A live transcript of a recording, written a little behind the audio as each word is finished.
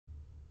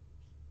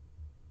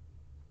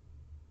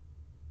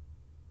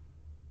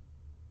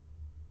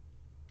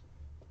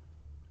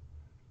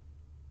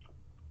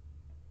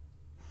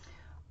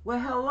Well,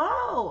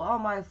 hello, all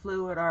my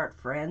fluid art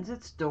friends.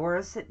 It's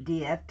Doris at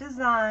DF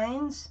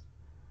Designs.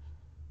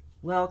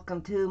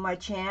 Welcome to my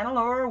channel,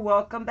 or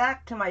welcome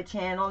back to my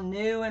channel.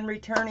 New and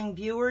returning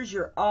viewers,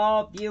 you're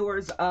all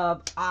viewers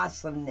of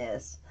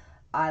awesomeness.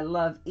 I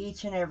love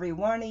each and every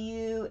one of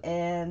you,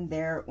 and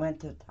there it went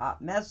to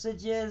top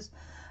messages.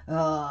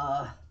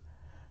 I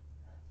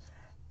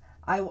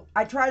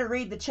try to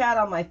read the chat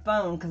on my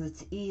phone because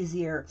it's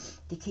easier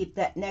to keep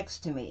that next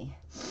to me.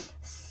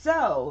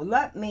 So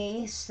let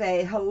me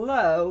say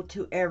hello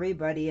to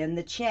everybody in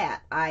the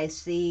chat. I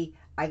see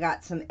I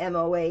got some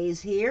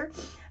MOAs here.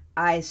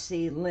 I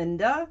see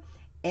Linda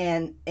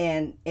and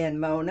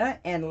Mona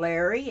and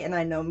Larry, and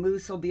I know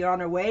Moose will be on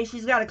her way.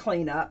 She's got to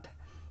clean up.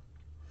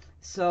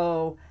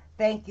 So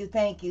thank you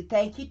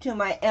to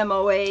my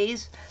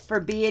MOAs for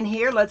being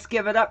here. Let's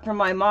give it up for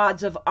my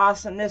mods of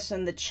awesomeness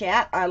in the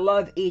chat. I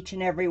love each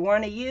and every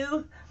one of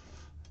you.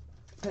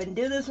 Couldn't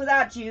do this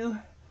without you.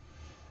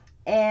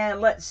 And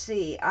let's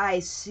see,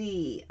 I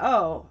see,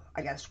 oh,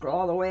 I gotta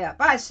scroll all the way up.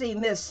 I see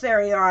Miss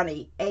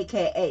Sariani,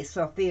 aka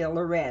Sophia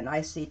Loren.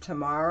 I see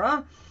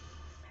Tamara.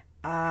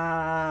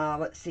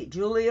 Let's see,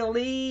 Julia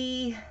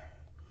Lee,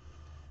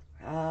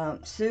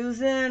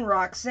 Susan,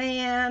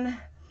 Roxanne,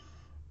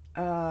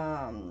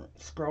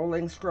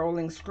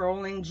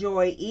 scrolling,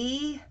 Joy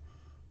E,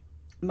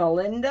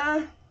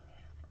 Melinda,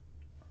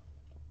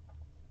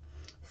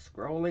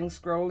 scrolling,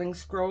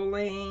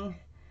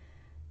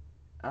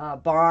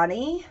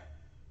 Bonnie,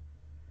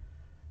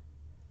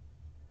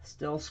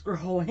 still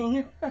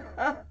scrolling,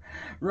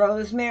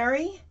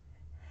 Rosemary,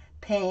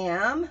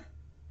 Pam,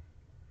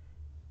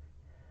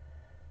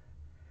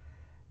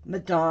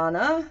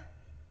 Madonna,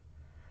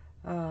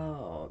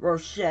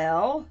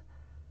 Rochelle,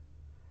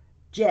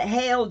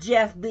 Hail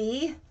Jeff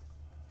B.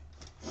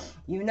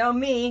 You know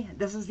me,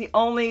 this is the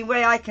only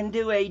way I can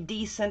do a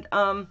decent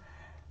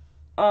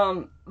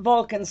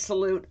Vulcan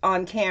salute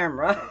on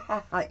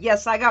camera.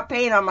 Yes, I got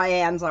paint on my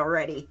hands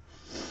already.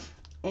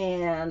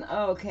 And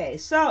okay,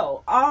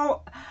 so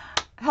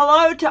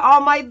hello to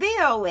all my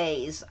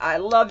VOAs. I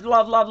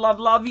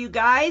love you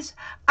guys.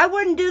 I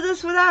wouldn't do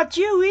this without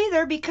you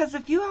either, because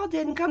if you all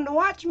didn't come to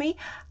watch me,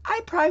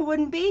 I probably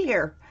wouldn't be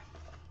here.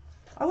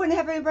 I wouldn't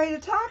have anybody to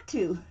talk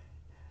to.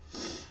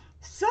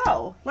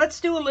 So let's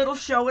do a little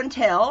show and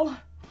tell.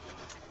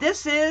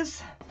 This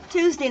is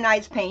Tuesday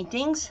night's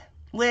paintings,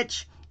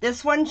 which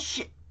this one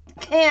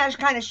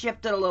kind of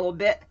shifted a little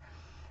bit,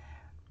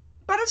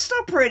 but it's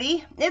still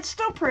pretty. It's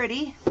still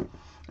pretty.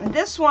 And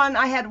this one,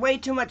 I had way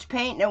too much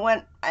paint,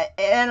 and it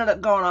ended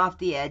up going off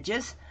the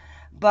edges.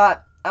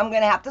 But I'm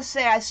going to have to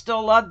say I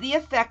still love the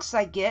effects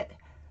I get.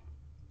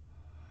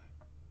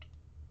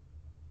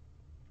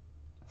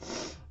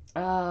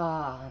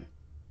 I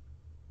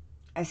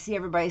see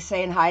everybody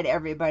saying hi to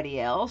everybody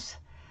else.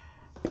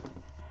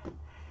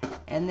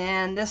 And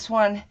then this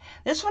one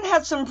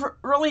had some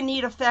really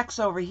neat effects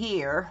over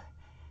here.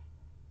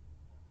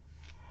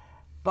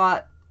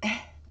 But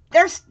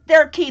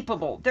they're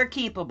keepable. They're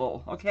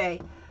keepable, okay?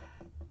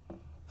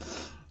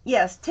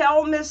 Yes,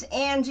 tell Miss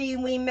Angie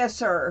we miss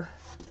her.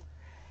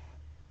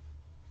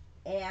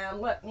 And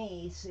let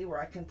me see where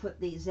I can put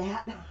these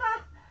at.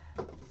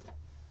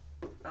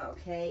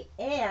 Okay,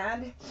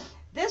 and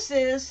this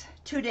is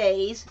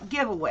today's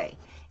giveaway.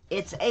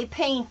 It's a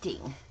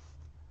painting.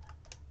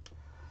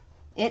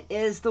 It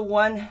is the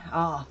one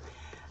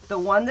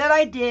that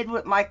I did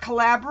with my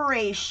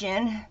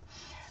collaboration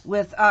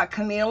with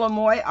Camille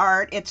Lamoy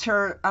Art.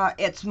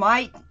 It's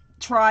my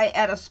try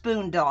at a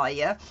spoon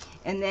dahlia,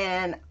 and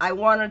then I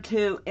wanted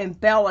to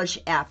embellish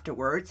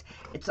afterwards.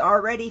 It's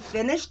already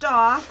finished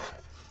off.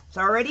 It's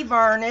already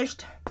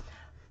varnished,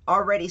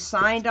 already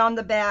signed on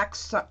the back.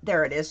 So,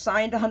 there it is,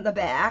 signed on the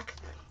back.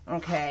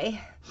 Okay,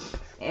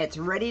 it's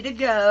ready to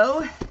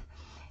go,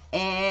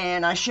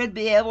 and I should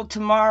be able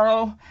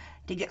tomorrow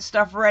to get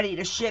stuff ready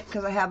to ship,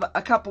 because I have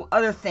a couple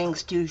other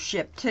things to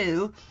ship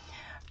too.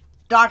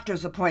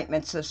 Doctor's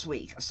appointments this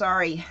week.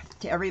 Sorry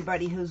to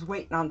everybody who's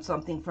waiting on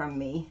something from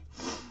me.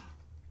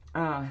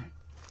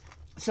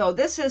 So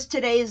this is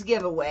today's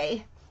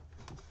giveaway.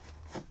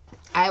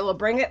 I will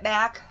bring it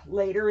back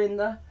later in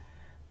the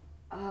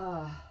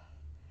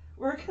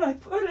where can I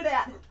put it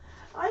at?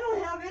 I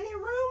don't have any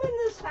room in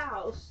this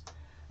house.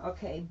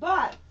 Okay,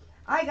 but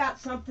I got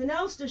something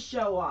else to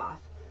show off.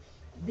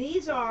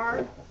 These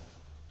are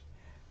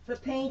the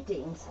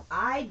paintings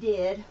I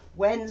did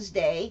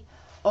Wednesday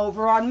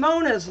over on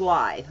Mona's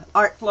Live,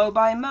 Art Flow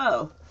by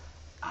Mo.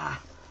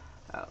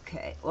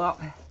 Okay, well,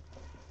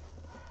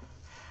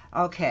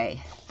 okay.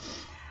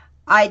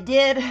 I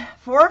did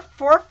four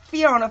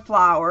Fiona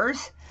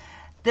flowers.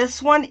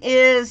 This one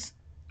is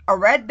a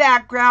red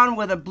background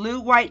with a blue,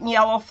 white, and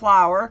yellow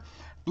flower,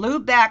 blue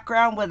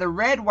background with a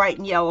red, white,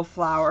 and yellow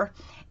flower,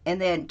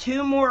 and then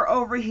two more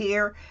over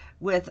here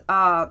with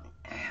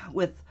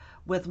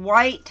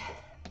white.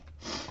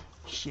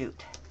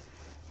 Shoot,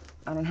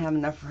 I don't have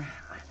enough.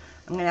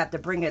 I'm gonna have to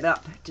bring it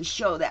up to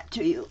show that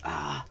to you.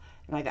 And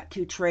I got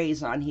two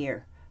trays on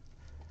here.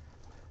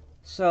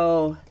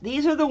 So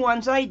these are the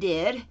ones I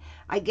did.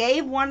 I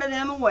gave one of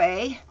them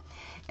away,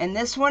 And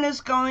this one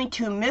is going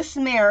to Miss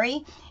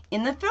Mary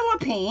in the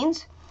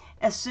Philippines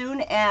as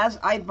soon as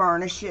I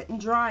varnish it and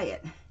dry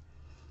it.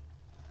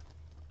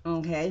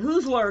 Okay,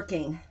 who's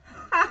lurking?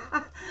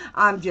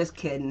 I'm just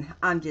kidding.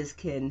 I'm just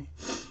kidding.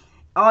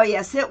 Oh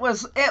yes, it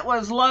was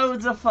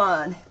loads of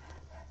fun.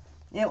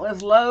 It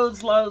was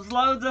loads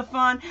of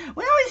fun.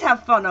 We always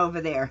have fun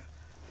over there.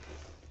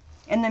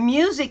 And the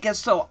music is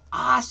so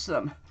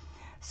awesome.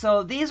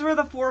 So these were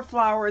the 4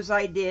 flowers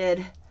I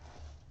did.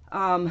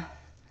 I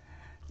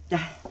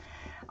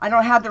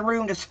don't have the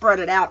room to spread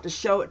it out to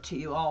show it to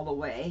you all the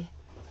way.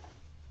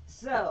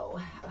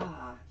 So,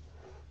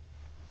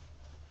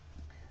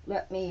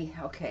 let me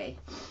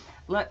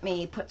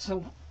put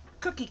some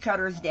cookie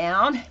cutters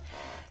down.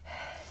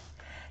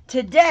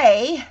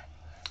 Today,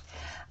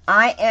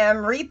 I am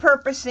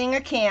repurposing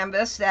a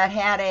canvas that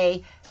had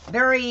a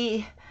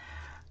very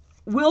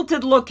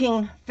wilted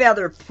looking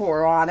feather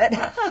pour on it.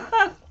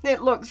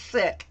 It looked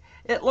sick.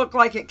 It looked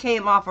like it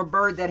came off a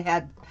bird that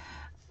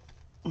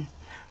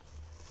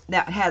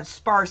had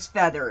sparse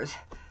feathers.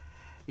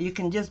 You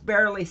can just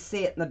barely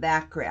see it in the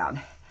background.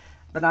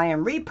 But I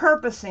am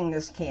repurposing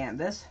this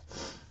canvas.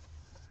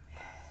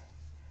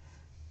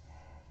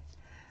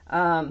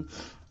 Oh,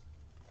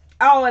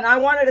 and I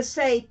wanted to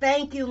say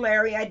thank you,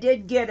 Larry. I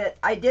did get it.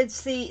 I did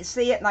see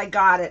it and I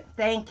got it.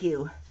 Thank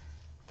you.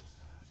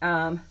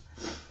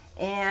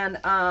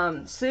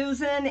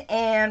 Susan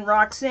and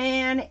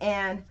Roxanne,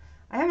 and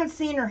I haven't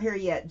seen her here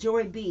yet.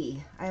 Joy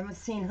B. I haven't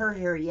seen her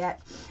here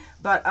yet.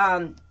 But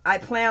I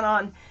plan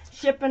on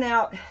shipping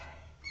out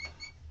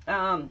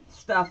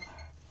stuff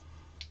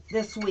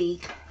this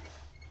week.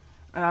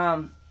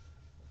 Oh,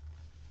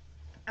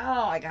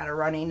 I got a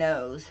runny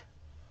nose.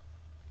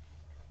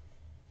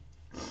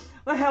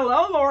 Well,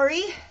 hello,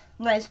 Lori.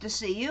 Nice to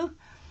see you.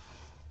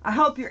 I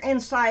hope you're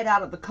inside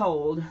out of the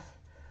cold.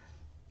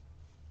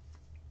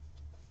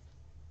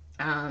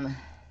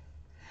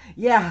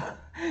 Yeah,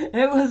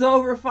 it was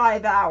over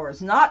 5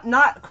 hours.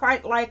 Not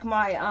quite like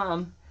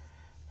my,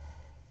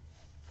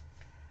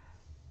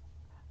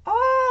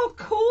 Oh,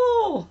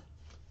 cool.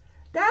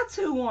 That's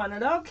who won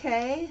it.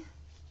 Okay.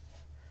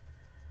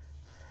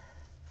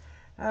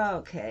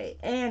 Okay,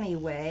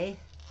 anyway.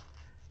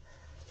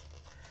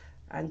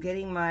 I'm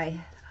getting my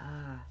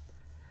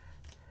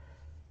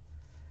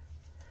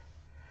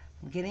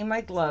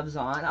gloves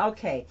on.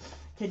 Okay,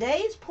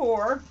 today's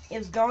pour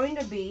is going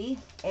to be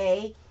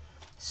a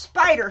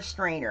spider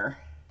strainer.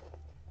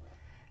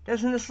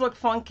 Doesn't this look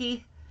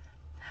funky?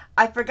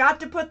 I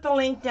forgot to put the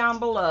link down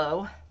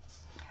below.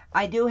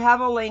 I do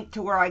have a link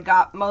to where I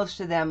got most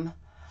of them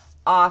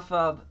off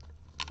of,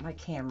 my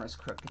camera's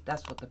crooked,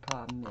 that's what the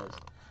problem is.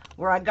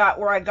 Where I got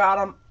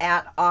them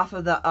off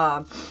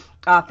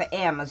of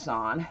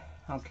Amazon.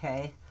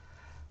 Okay,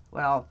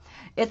 well,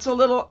 it's a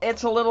little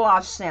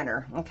off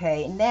center.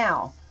 Okay,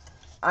 now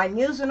I'm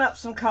using up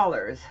some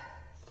colors.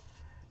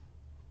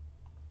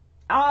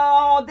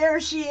 Oh, there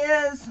she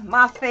is,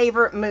 my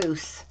favorite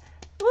moose.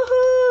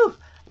 Woohoo!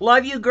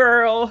 Love you,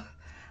 girl.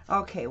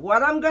 Okay,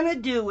 what I'm gonna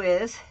do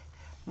is,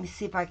 let me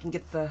see if I can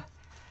get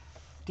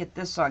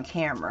this on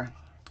camera.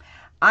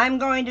 I'm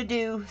going to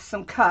do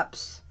some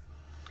cups,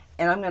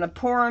 and I'm going to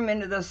pour them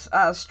into this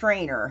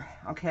strainer.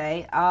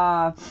 Okay.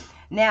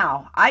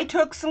 Now, I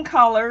took some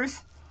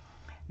colors,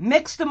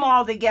 mixed them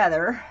all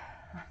together,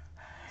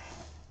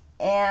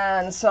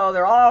 and so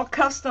they're all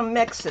custom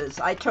mixes.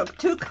 I took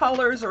 2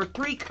 colors or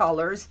 3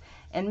 colors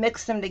and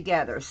mixed them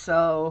together.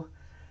 So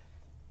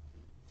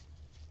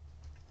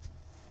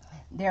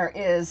there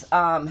is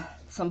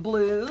some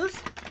blues.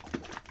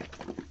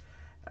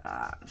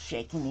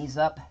 Shaking these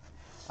up.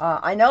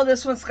 I know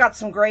this one's got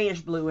some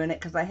grayish blue in it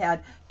because I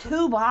had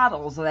 2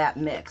 bottles of that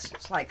mix.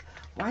 It's like,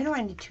 why do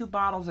I need 2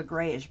 bottles of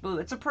grayish blue?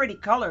 It's a pretty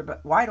color,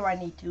 but why do I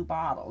need 2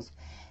 bottles?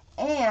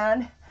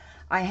 And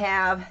I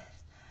have,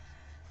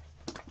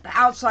 the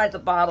outside of the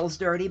bottle's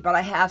dirty, but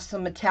I have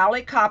some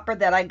metallic copper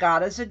that I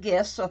got as a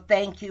gift, so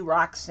thank you,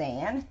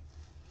 Roxanne.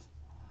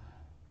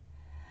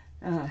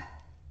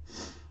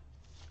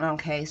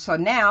 Okay, so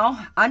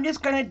now I'm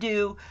just going to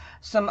do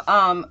some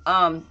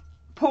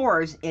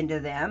pours into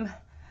them.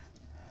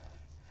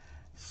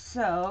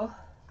 So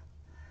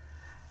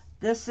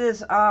this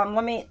is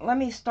let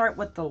me start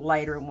with the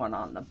lighter one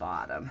on the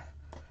bottom.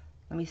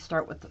 Let me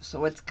start with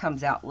so it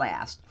comes out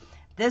last.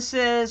 This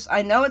is,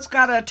 I know it's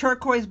got a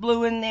turquoise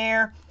blue in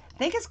there. I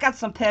think it's got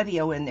some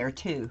Pevio in there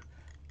too.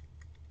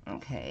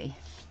 Okay.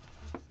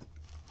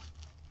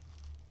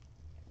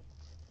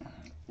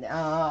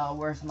 Oh,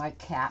 where's my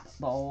cat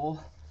bowl?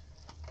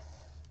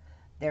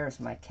 There's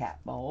my cat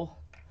bowl.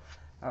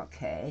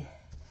 Okay.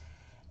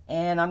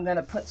 And I'm going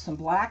to put some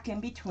black in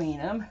between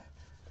them.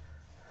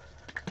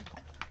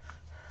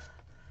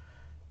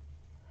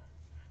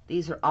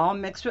 These are all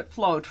mixed with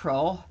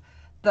Floetrol.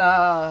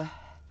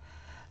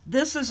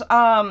 This is,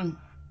 I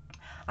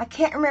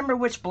can't remember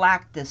which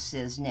black this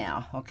is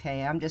now.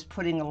 Okay, I'm just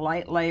putting a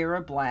light layer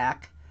of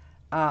black.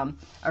 I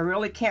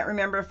really can't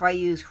remember if I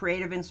used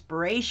Creative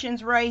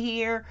Inspirations right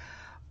here,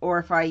 or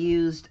if I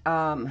used,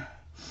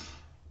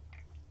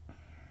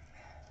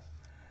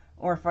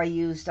 or if I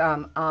used,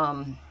 let's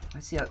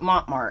see,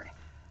 Montmart,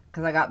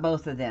 because I got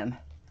both of them.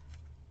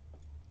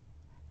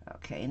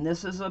 Okay, and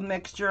this is a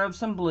mixture of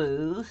some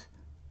blues.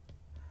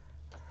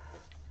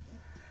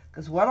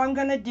 Because what I'm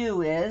going to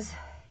do is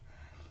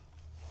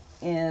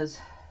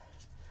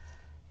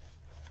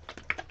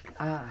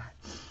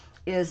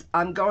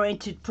I'm going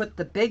to put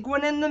the big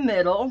one in the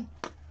middle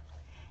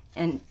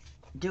and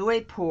do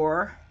a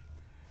pour.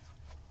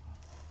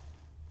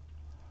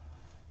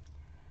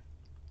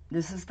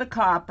 This is the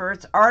copper.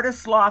 It's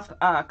Artist Loft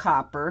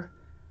copper,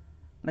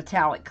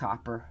 metallic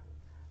copper.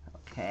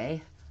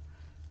 Okay.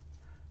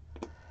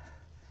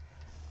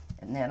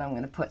 And then I'm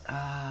going to put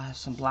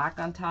some black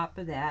on top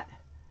of that.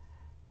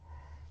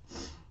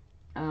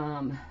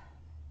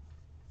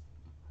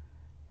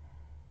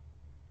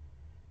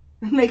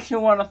 Makes you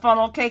want a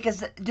funnel cake.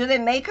 Do they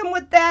make them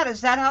with that?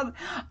 Is that how?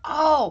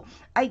 Oh,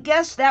 I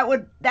guess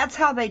that's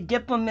how they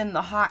dip them in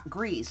the hot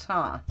grease,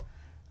 huh?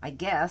 I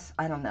guess.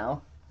 I don't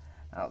know.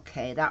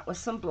 Okay, that was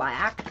some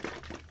black.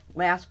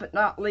 Last but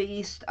not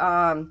least,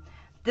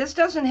 this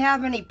doesn't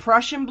have any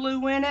Prussian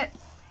blue in it.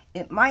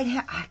 It might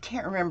have, I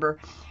can't remember.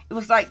 It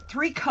was like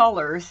 3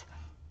 colors.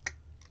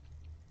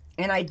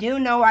 And I do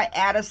know I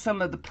added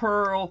some of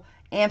the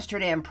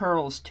Amsterdam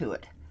pearls to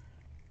it.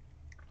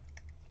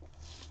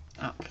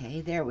 Okay,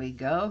 there we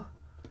go.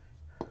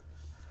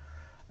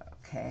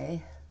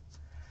 Okay.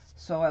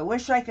 So I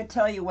wish I could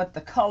tell you what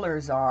the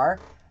colors are,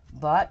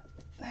 but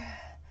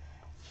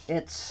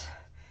it's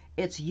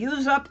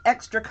Use Up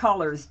Extra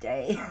Colors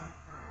Day.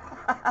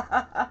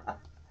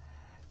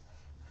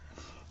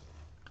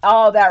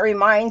 Oh, that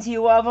reminds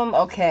you of them?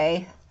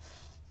 Okay.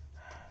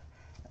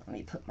 Let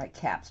me put my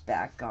caps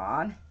back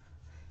on.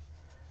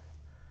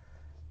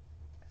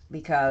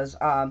 Because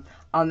on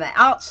the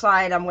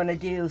outside, I'm going to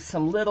do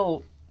some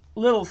little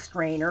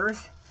strainers.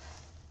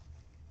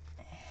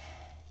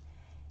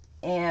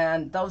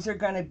 And those are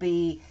going to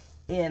be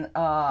in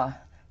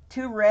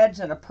 2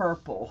 reds and a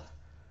purple.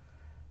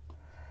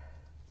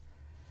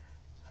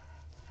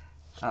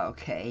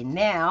 Okay,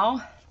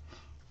 now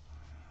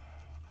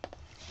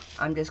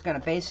I'm just going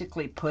to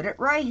basically put it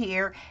right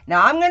here.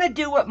 Now I'm going to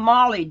do what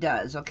Molly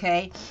does,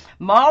 okay?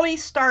 Molly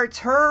starts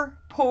her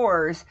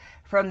pours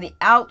from the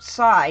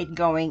outside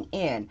going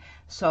in.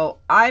 So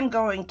I'm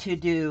going to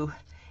do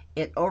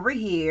it over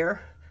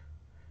here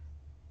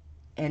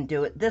and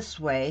do it this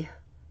way.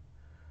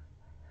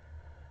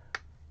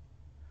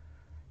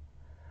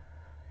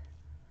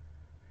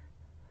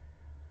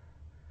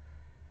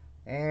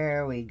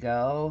 There we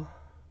go.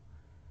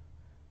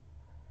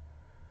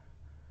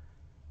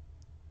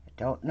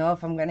 I don't know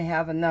if I'm going to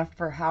have enough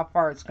for how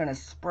far it's going to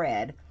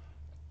spread.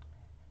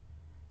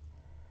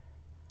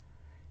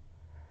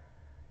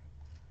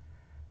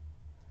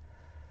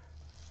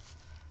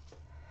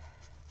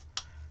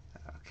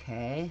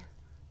 Okay.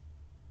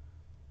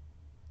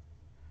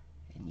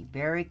 And you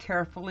very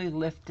carefully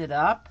lift it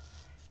up.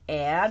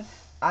 And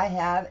I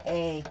have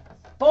a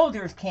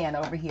Folgers can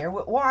over here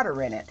with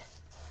water in it.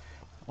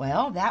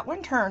 Well, that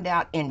one turned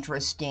out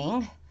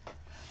interesting.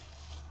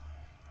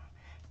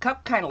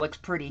 Cup kind of looks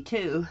pretty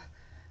too.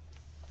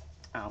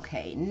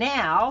 Okay,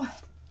 now,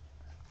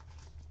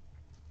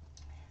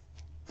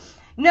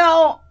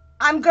 no,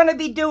 I'm going to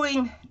be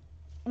doing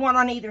one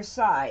on either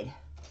side.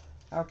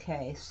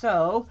 Okay,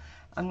 so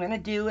I'm going to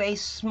do a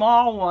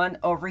small one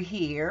over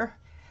here.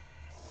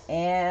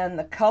 And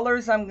the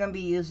colors I'm going to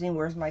be using,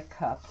 where's my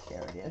cup?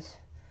 There it is.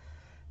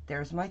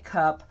 There's my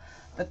cup.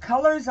 The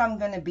colors I'm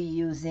going to be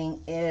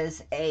using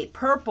is a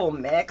purple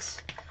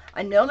mix.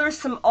 I know there's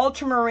some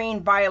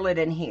ultramarine violet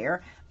in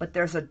here, but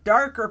there's a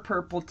darker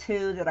purple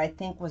too that I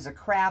think was a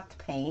craft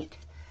paint.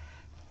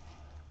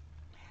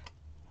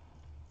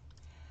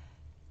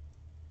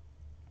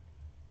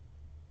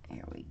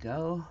 Here we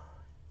go.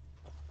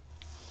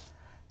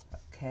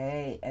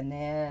 Okay, and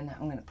then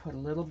I'm going to put a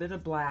little bit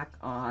of black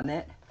on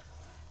it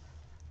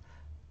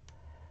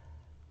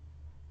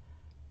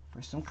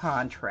for some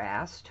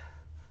contrast.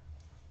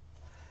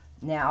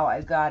 Now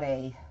I've got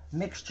a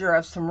mixture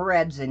of some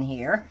reds in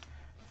here.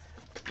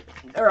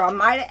 Or I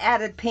might have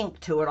added pink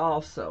to it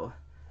also.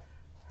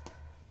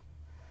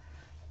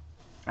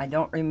 I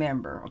don't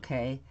remember,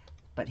 okay?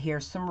 But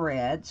here's some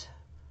reds.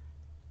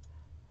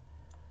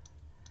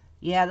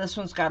 Yeah, this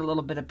one's got a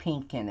little bit of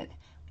pink in it,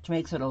 which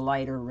makes it a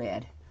lighter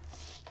red.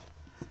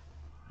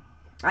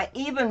 I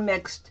even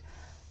mixed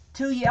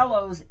 2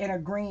 yellows and a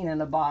green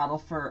in a bottle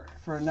for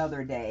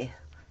another day.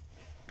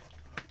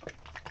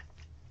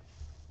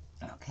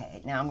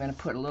 Okay, now I'm going to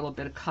put a little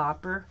bit of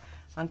copper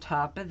on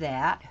top of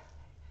that.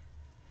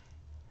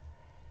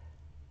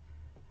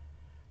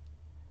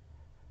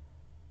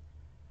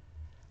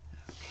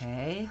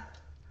 Okay.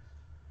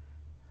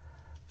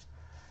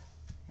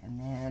 And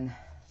then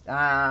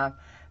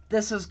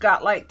this has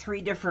got like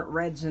 3 different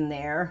reds in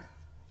there.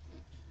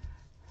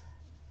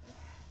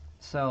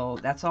 So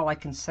that's all I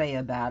can say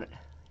about it.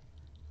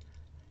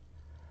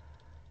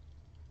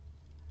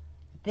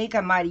 I think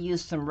I might have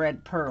used some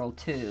red pearl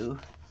too.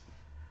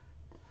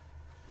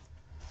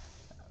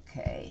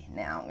 Okay,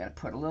 now I'm going to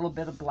put a little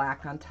bit of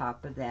black on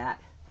top of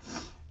that.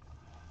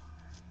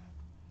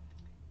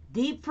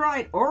 Deep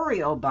fried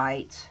Oreo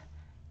bites.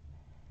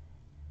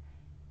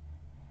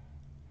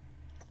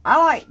 I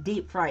like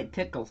deep fried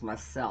pickles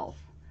myself.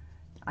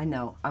 I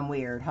know, I'm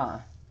weird, huh?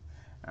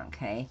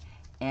 Okay,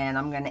 and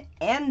I'm going to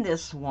end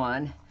this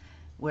one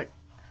with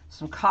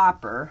some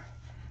copper.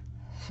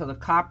 So the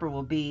copper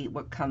will be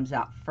what comes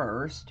out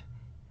first.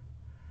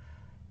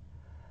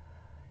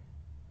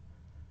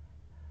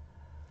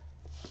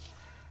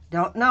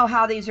 Don't know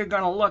how these are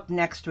going to look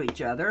next to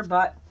each other,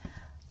 but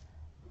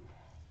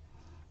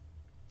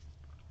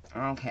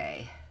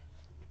okay.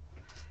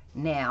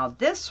 Now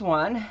this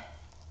one,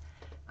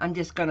 I'm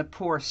just going to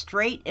pour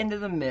straight into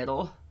the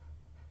middle.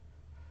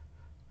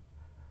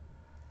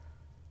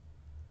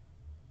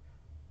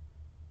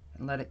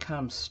 And let it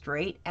come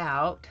straight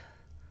out.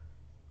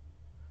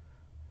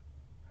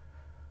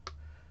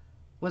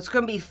 What's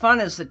going to be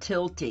fun is the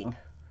tilting.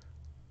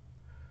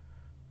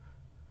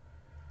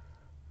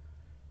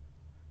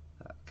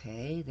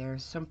 Okay,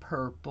 there's some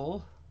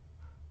purple.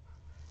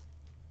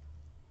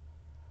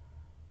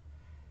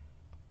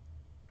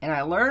 And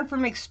I learned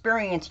from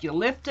experience, you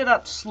lift it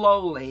up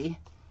slowly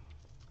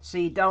so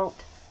you don't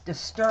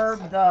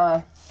disturb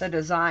the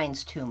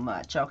designs too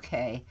much.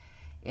 Okay,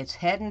 it's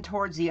heading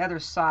towards the other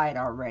side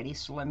already,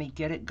 so let me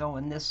get it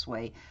going this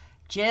way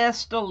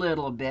just a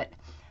little bit.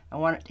 I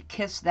want it to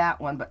kiss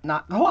that one, but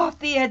not go off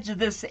the edge of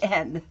this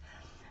end.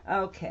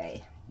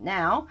 Okay,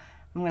 now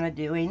I'm going to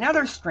do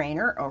another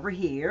strainer over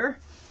here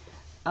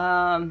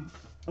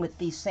with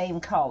these same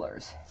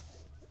colors.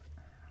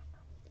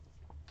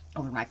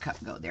 Oh, where'd my cup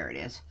go? There it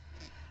is.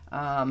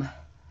 I'm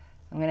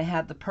going to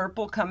have the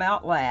purple come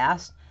out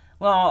last.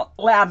 Well,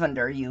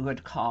 lavender, you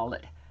would call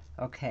it.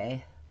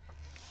 Okay.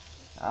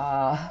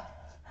 I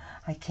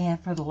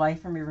can't for the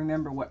life of me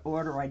remember what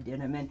order I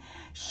did them in.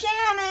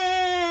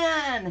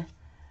 Shannon!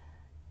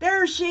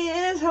 There she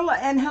is. Hello,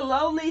 and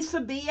hello,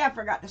 Lisa B. I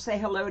forgot to say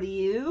hello to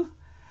you.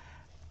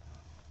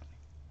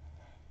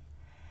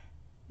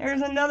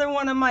 There's another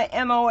one of my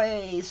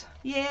MOAs.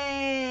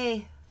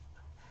 Yay!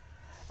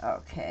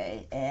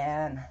 Okay,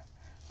 and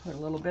put a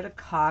little bit of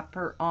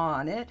copper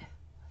on it.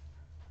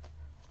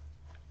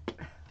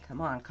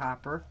 Come on,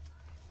 copper.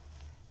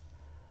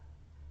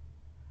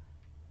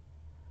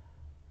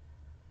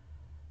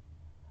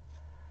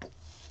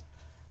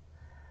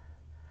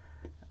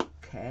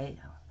 Okay,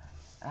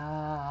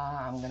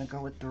 I'm going to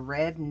go with the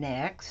red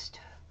next.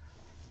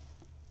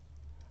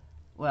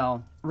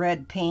 Well,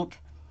 red pink.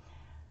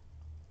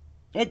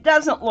 It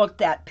doesn't look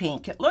that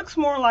pink. It looks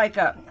more like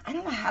a, I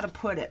don't know how to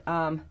put it.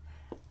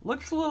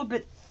 Looks a little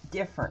bit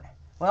different.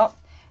 Well,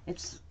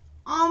 it's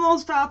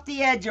almost off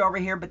the edge over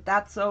here, but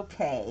that's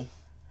okay.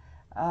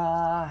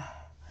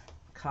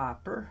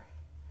 Copper.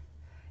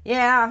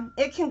 Yeah,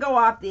 it can go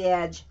off the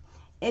edge.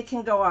 It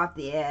can go off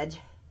the edge.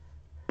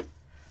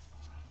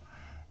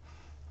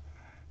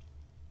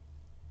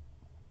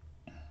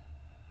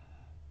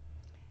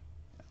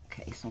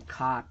 Okay, some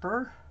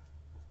copper.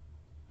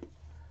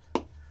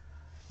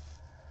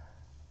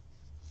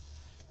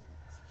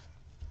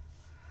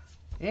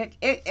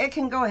 It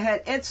can go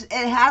ahead. It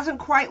hasn't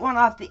quite went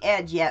off the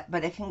edge yet,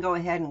 but it can go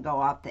ahead and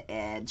go off the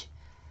edge,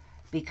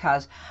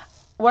 because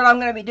what I'm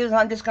going to be doing is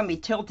I'm just going to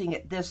be tilting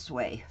it this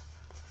way.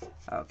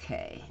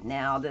 Okay,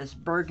 now this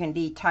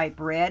burgundy type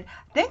red.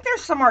 I think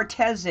there's some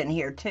Artez in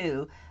here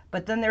too,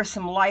 but then there's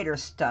some lighter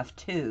stuff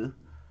too.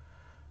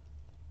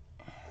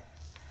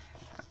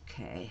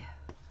 Okay,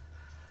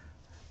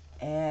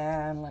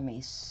 and let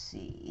me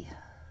see.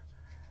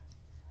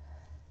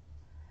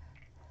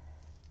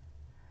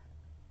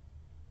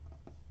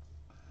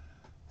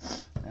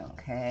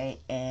 Okay,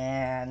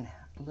 and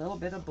a little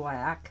bit of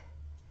black.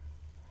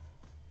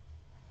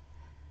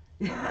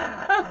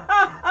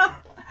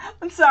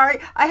 I'm sorry,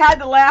 I had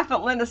to laugh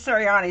at Linda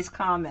Sirianni's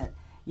comment.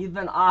 You've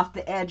been off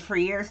the edge for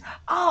years.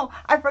 Oh,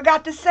 I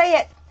forgot to say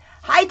it.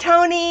 Hi,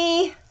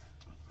 Tony.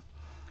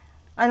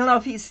 I don't know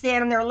if he's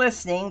standing there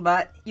listening,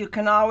 but you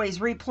can always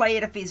replay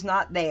it if he's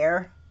not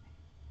there.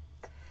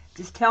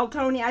 Just tell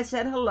Tony I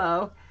said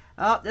hello.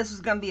 Oh, this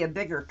is going to be a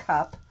bigger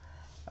cup.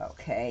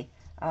 Okay.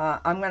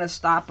 I'm going to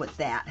stop with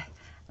that.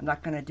 I'm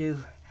not going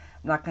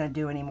to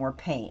do any more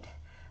paint.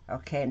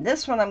 Okay, and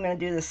this one I'm going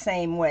to do the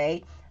same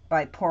way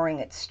by pouring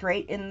it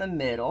straight in the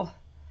middle.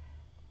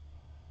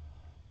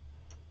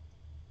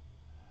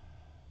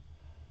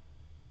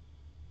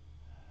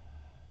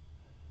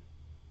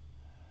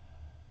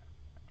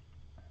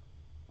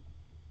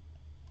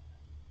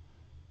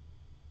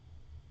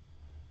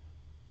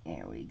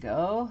 There we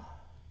go.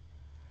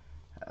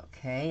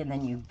 Okay, and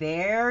then you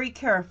very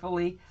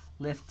carefully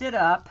lift it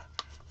up.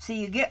 So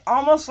you get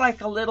almost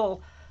like a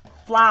little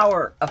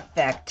flower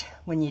effect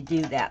when you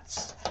do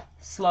that.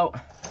 Slow.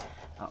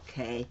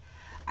 Okay,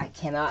 I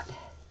cannot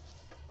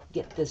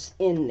get this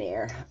in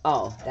there.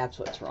 Oh, that's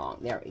what's wrong.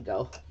 There we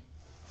go.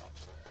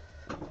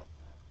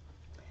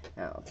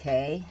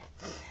 Okay,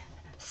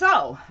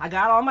 so I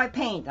got all my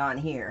paint on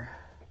here.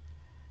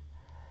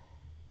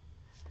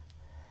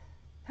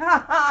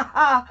 Ha ha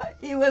ha!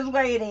 He was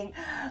waiting.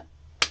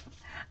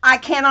 I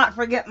cannot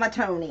forget my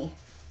Tony.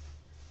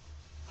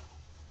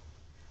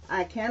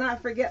 I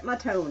cannot forget my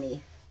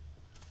Tony.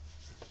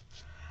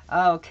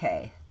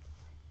 Okay.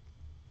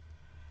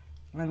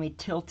 Let me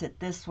tilt it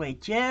this way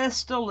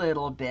just a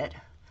little bit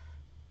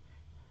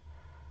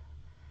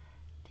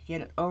to get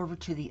it over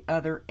to the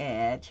other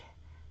edge.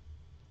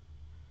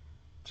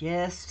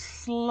 Just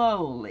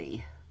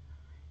slowly.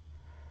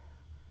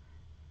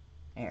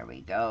 There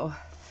we go.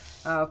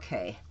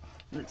 Okay,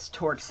 let's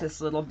torch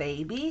this little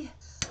baby.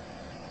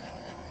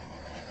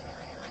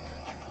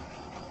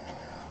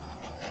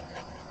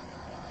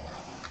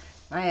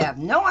 I have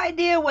no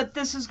idea what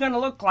this is going to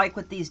look like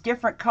with these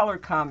different color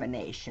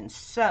combinations.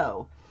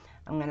 So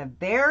I'm going to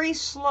very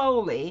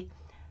slowly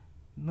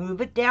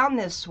move it down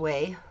this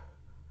way.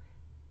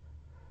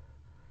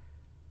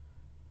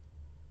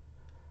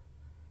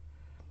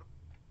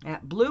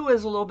 That blue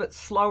is a little bit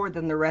slower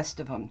than the rest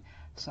of them.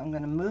 So I'm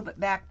going to move it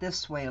back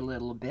this way a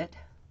little bit.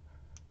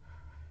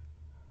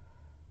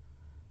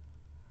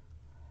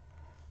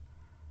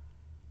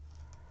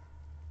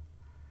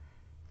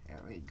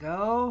 There we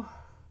go.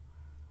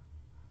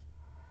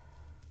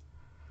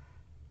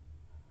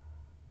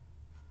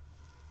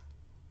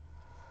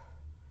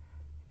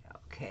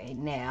 Okay,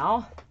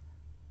 now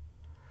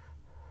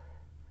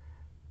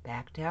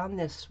back down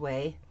this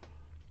way.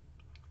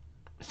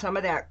 Some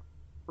of that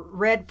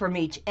red from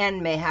each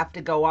end may have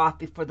to go off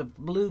before the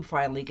blue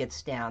finally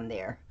gets down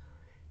there.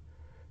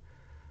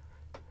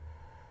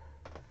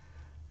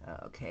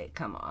 Okay,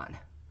 come on.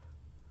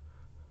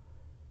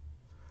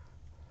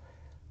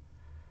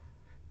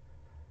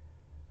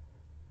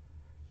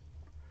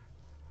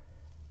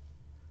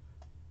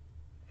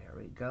 There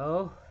we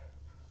go.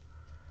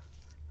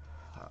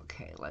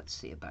 Okay, let's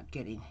see about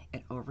getting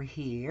it over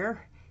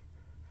here.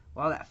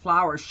 Well, that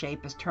flower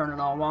shape is turning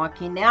all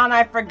wonky now, and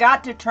I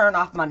forgot to turn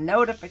off my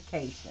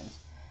notifications.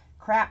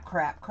 Crap,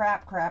 crap,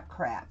 crap, crap,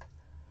 crap.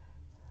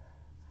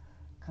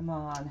 Come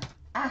on.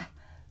 Ah!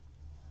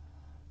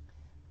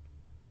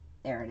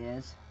 There it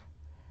is.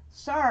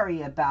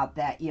 Sorry about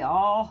that,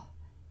 y'all.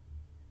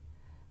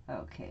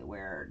 Okay,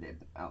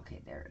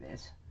 okay, there it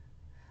is.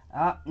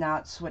 Oh, now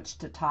it's switched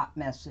to top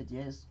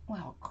messages.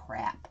 Well,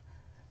 crap.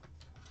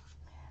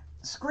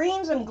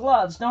 Screens and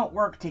gloves don't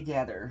work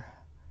together.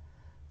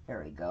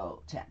 There we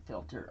go. Chat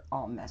filter,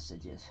 all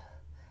messages.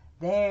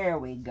 There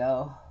we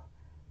go.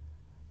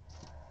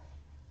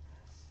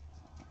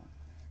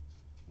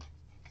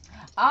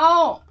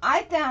 Oh,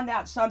 I found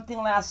out something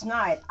last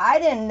night. I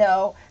didn't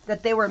know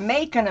that they were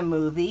making a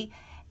movie,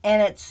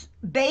 and it's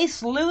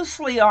based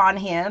loosely on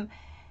him.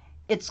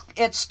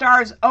 It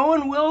stars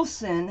Owen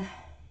Wilson,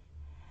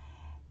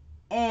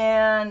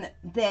 and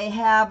they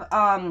have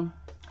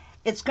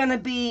it's going to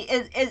be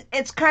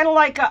it's kind of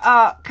like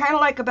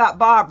about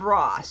Bob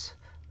Ross.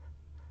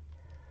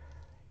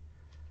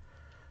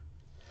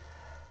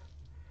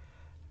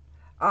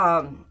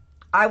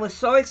 I was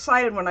so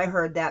excited when I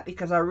heard that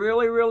because I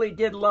really, really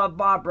did love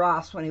Bob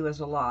Ross when he was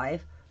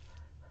alive.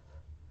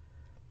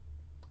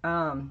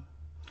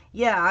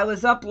 Yeah, I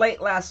was up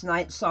late last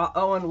night, saw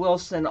Owen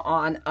Wilson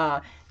on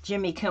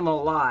Jimmy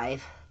Kimmel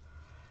Live.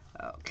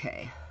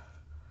 Okay.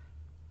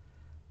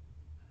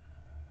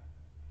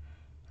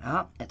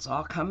 Oh, it's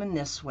all coming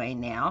this way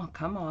now.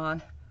 Come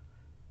on.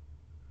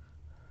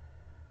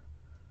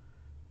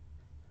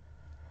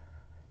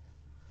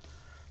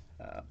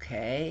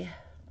 Okay.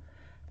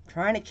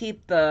 Trying to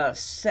keep the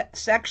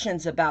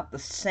sections about the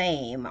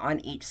same on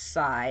each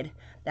side.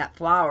 That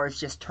flower's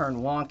just turned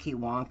wonky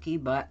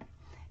wonky, but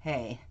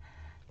hey,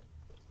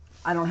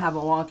 I don't have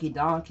a wonky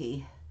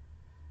donkey.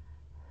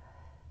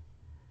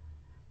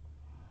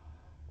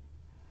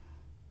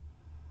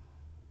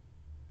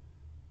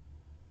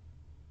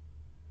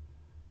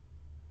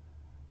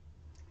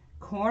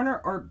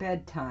 Corner or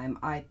bedtime,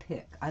 I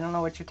pick. I don't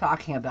know what you're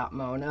talking about,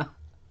 Mona.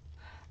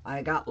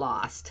 I got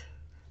lost.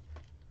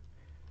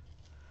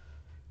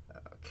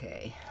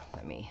 Okay,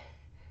 let me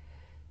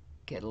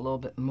get a little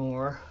bit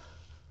more.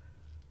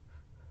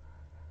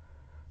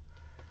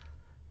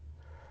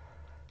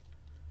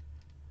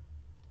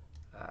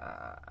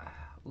 A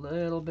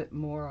little bit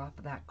more off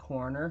of that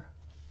corner.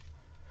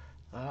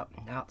 Oh,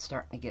 now it's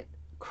starting to get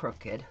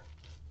crooked.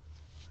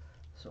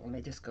 So let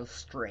me just go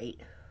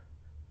straight.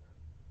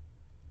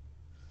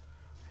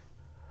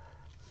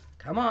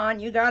 Come on,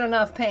 you got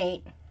enough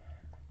paint.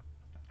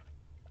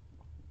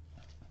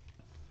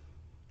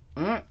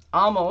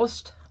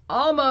 Almost.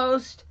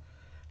 Almost.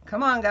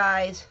 Come on,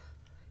 guys.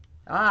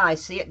 Ah, I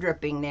see it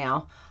dripping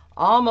now.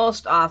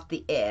 Almost off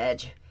the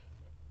edge.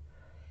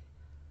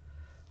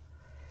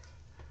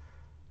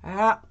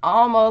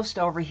 Almost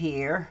over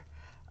here.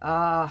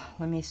 Let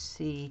me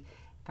see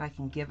if I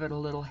can give it a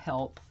little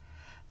help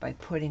by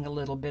putting a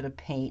little bit of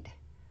paint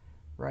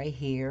right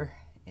here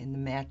in the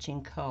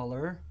matching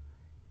color.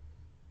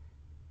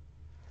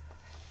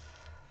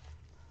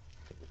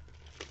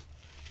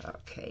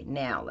 Okay,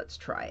 now let's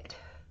try it.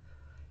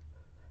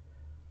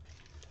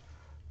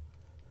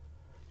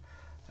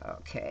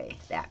 Okay,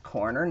 that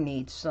corner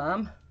needs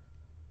some.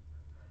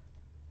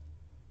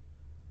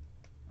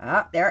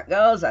 Ah, there it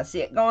goes. I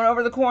see it going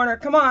over the corner.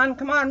 Come on,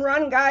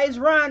 run, guys.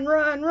 Run,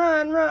 run,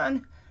 run,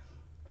 run.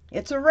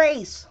 It's a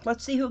race.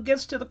 Let's see who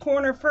gets to the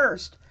corner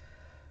first.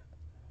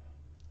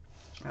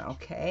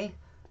 Okay.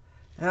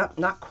 Oh,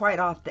 not quite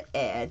off the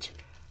edge.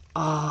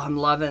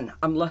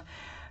 Oh,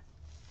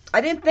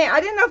 I didn't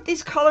know if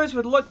these colors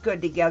would look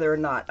good together or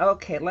not.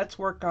 Okay, let's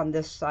work on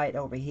this side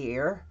over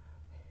here.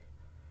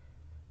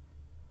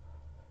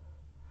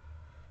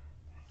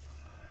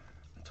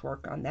 Let's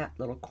work on that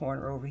little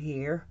corner over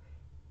here.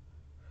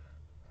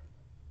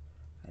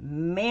 I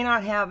may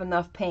not have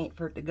enough paint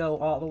for it to go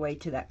all the way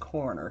to that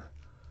corner.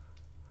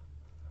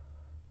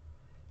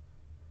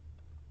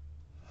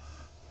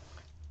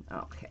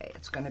 Okay,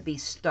 it's going to be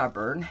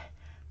stubborn.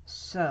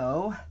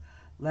 So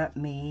let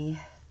me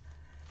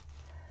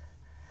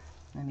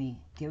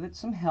give it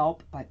some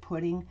help by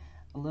putting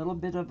a little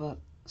bit of a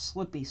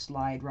slippy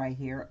slide right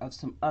here of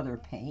some other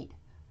paint.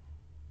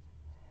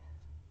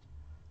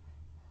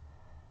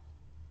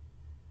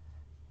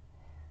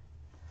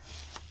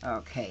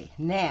 Okay,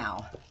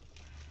 now,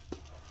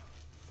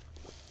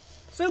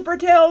 super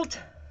tilt.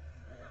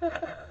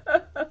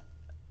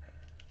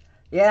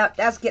 Yeah,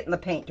 that's getting the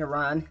paint to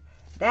run.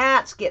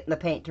 That's getting the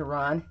paint to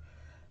run.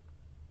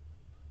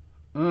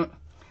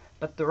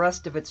 But the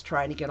rest of it's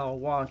trying to get all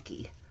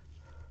wonky.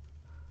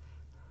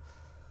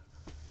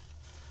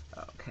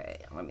 Okay,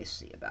 let me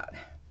see about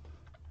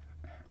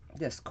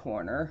this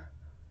corner.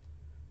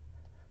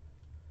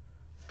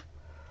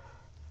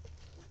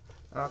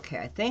 Okay,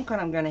 I think what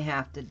I'm going to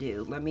have to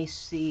do, let me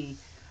see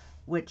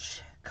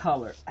which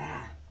color.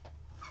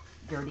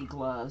 Dirty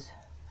gloves.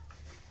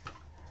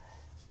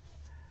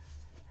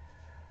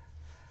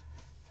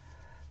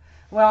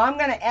 Well, I'm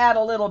going to add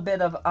a little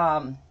bit of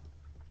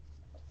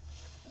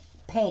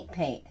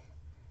paint.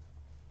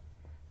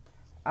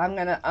 I'm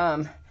going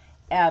to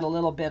add a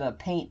little bit of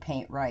paint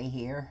right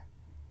here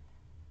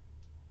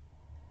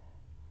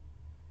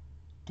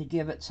to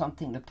give it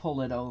something to pull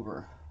it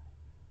over.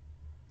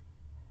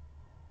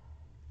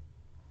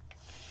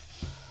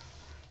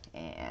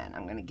 And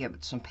I'm going to give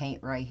it some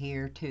paint right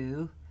here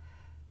too.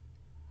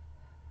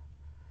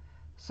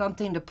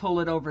 Something to pull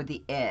it over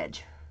the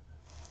edge.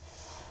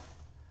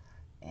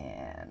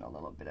 And a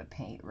little bit of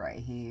paint right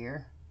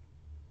here.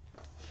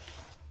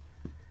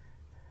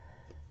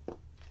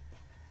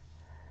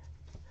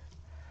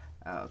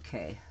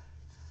 Okay.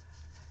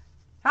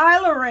 Hi,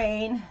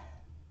 Lorraine.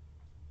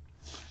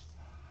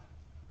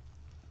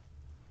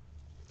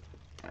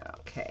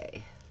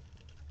 Okay.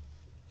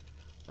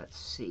 Let's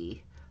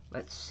see.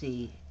 Let's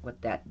see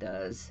what that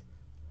does.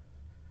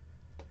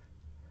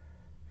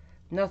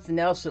 Nothing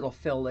else, it'll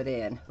fill it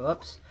in.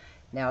 Whoops.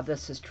 Now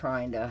this is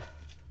trying to...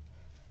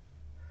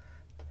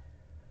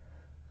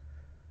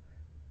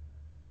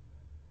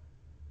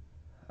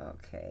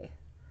 Okay.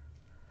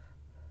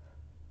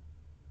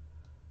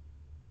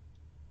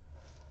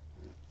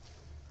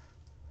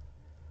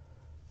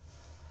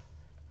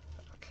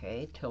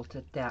 Okay, tilt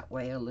it that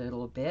way a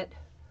little bit.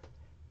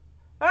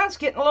 Oh, it's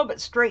getting a little bit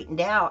straightened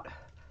out.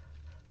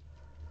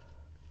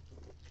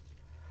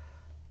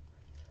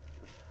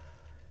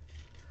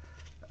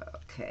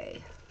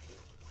 Okay.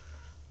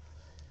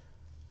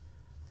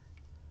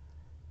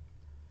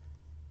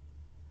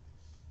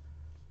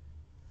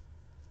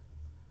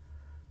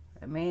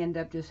 I may end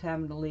up just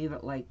having to leave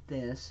it like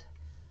this.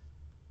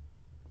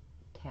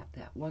 Tap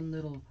that one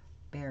little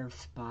bare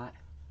spot.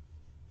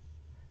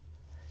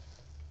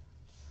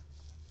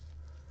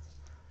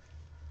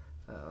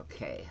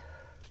 Okay.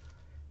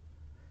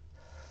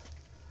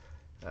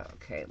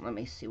 Okay, let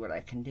me see what I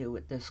can do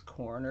with this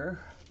corner.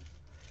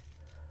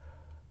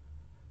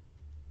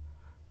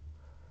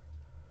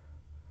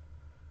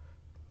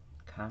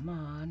 Come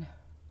on.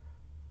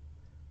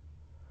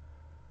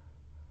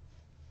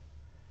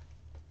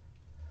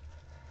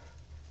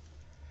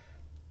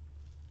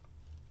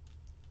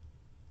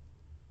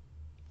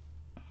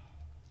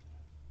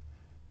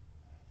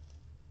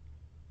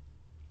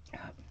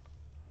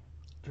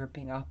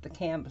 Dripping off the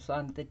canvas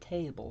onto the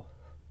table.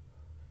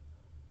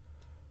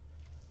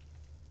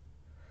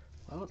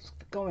 Well, it's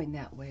going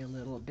that way a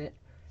little bit.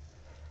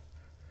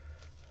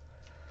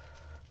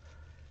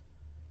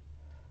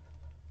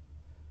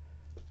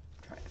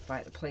 Trying to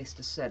find a place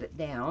to set it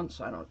down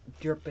so I don't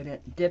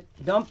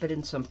dump it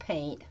in some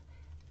paint.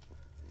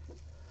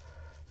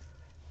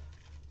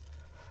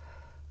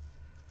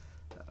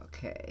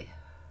 Okay.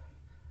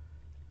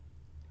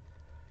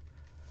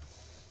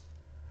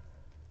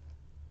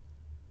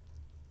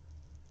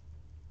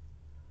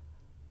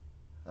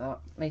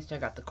 Well, at least I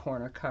got the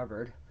corner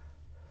covered.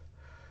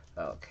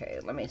 Okay,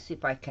 let me see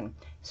if I can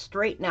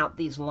straighten out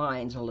these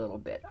lines a little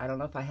bit. I don't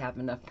know if I have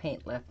enough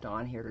paint left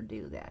on here to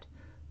do that.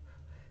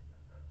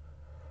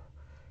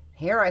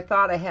 Here I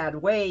thought I had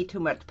way too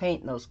much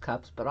paint in those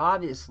cups, but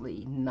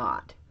obviously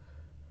not.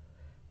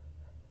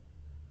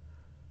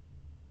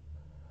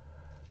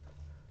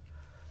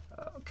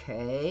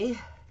 Okay,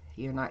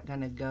 you're not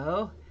going to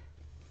go.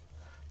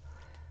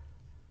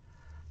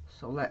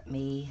 So let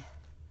me...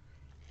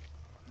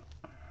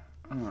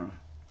 Let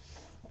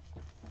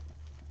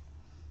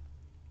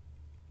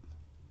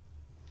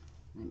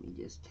me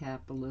just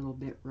tap a little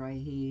bit right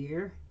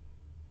here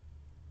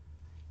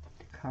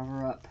to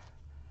cover up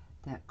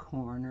that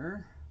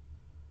corner.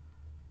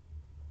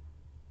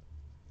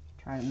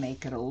 Try to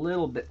make it a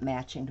little bit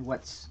matching to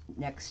what's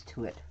next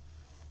to it.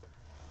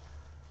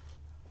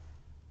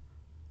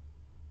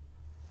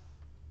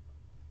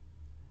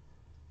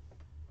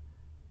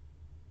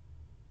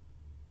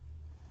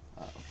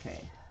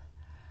 Okay.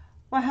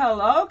 Well,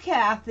 hello,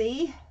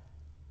 Kathy.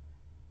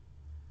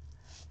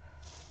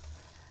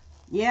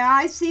 Yeah,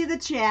 I see the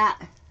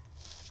chat.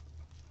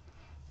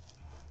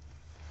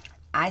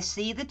 I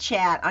see the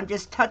chat. I'm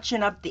just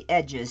touching up the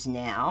edges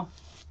now.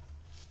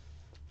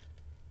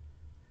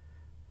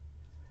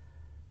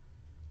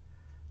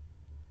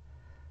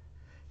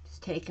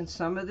 Just taking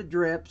some of the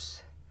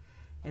drips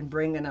and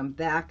bringing them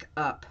back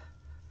up.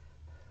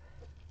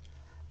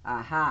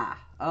 Aha.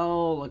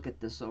 Oh, look at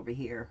this over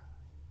here.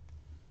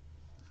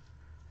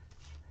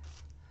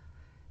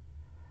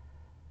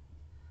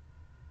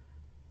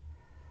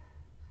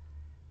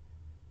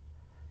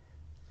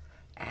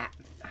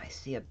 I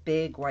see a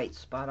big white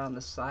spot on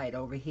the side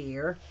over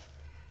here.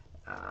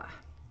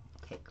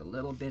 Take a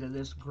little bit of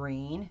this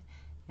green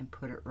and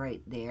put it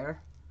right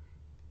there.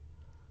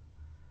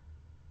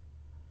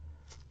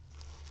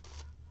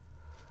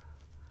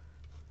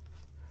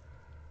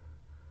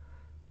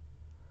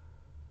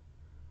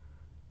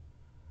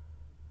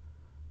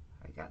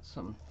 I got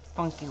some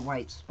funky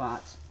white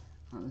spots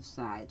on the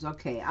sides.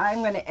 Okay, I'm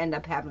going to end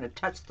up having to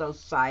touch those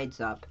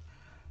sides up.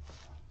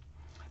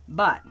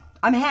 But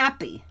I'm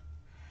happy.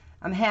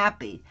 I'm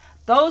happy.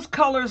 Those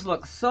colors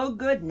look so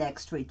good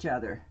next to each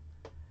other.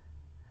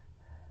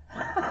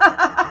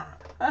 I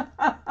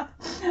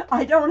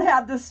don't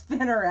have the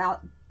spinner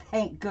out,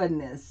 thank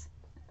goodness.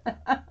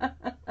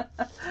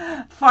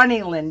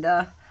 Funny,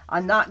 Linda.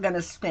 I'm not going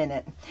to spin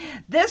it.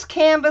 This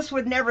canvas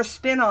would never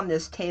spin on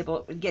this table.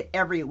 It would get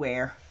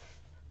everywhere.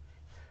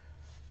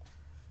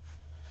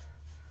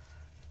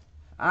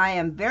 I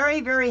am very,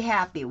 very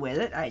happy with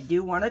it. I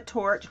do want a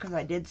torch because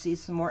I did see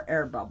some more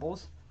air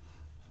bubbles.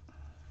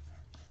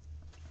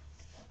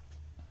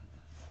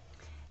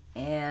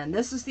 And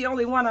this is the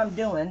only one I'm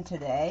doing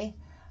today.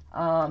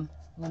 Let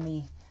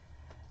me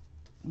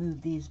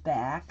move these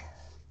back.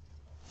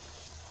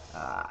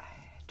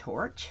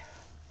 Torch.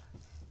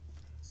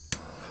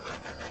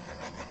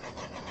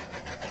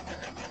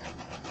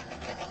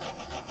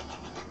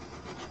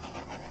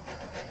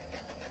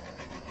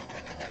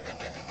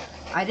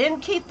 I didn't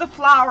keep the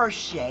flower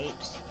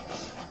shapes.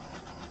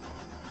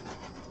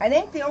 I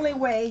think the only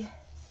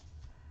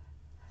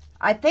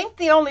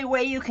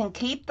way you can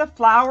keep the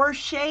flower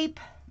shape.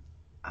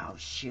 Oh,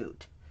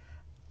 shoot.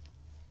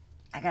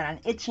 I got an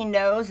itchy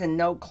nose and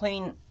no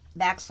clean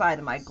backside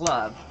of my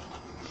glove.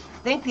 I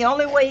think the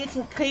only way you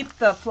can keep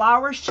the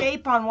flower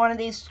shape on one of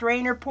these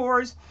strainer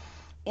pours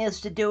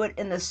is to do it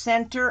in the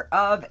center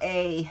of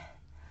a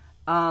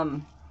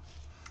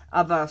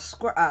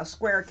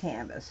square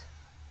canvas.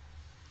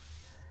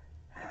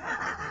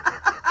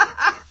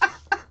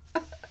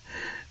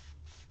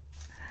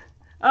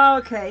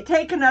 Okay,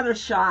 take another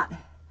shot.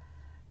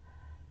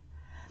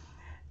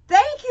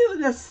 Thank you,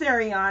 Miss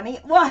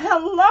Siriani. Well,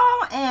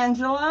 hello,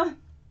 Angela.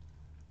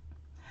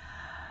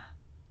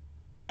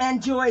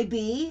 And Joy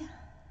B.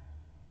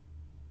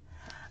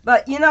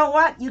 But you know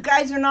what? You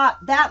guys are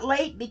not that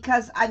late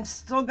because I'm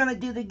still going to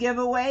do the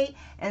giveaway.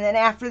 And then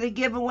after the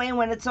giveaway,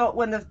 when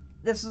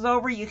this is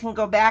over, you can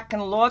go back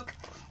and look.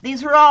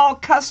 These are all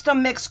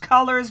custom mixed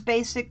colors,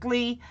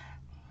 basically.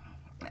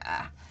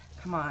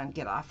 Come on,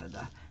 get off of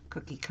the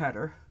cookie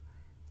cutter.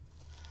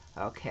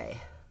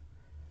 Okay.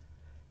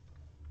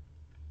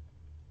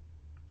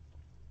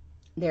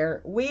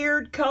 They're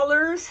weird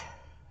colors.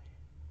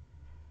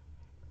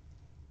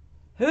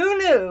 Who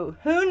knew?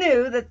 Who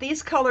knew that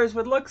these colors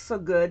would look so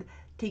good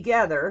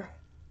together?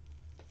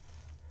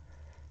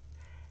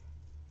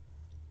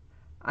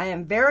 I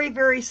am very,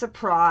 very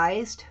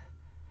surprised.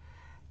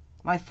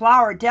 My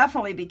flower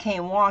definitely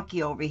became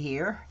wonky over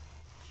here.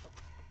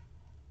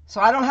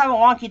 So I don't have a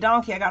wonky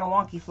donkey, I got a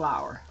wonky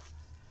flower.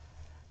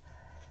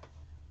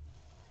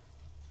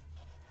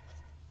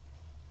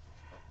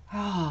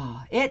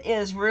 Oh, it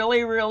is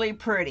really, really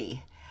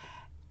pretty.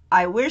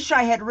 I wish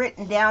I had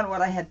written down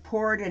what I had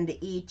poured into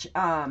each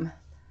bottle,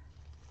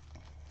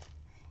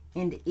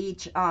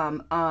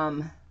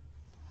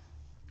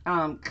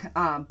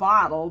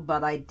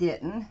 but I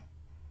didn't.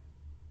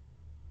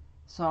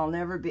 So I'll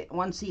never be,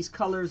 once these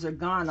colors are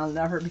gone, I'll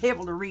never be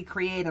able to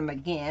recreate them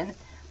again.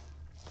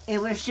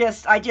 It was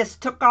just, I just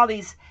took all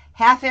these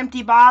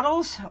half-empty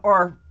bottles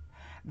or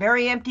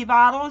very empty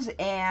bottles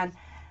and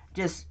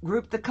just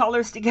grouped the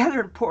colors together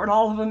and poured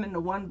all of them into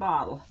one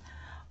bottle.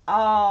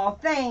 Oh,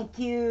 thank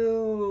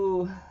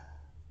you.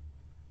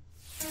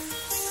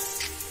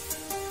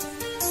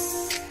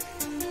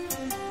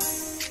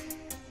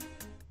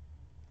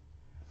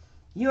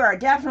 You are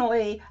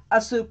definitely a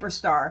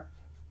superstar.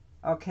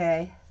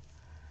 Okay.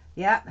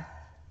 Yep.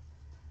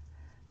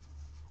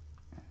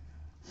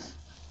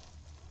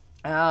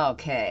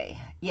 Okay.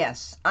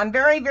 Yes. I'm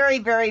very, very,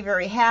 very,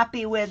 very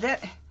happy with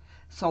it.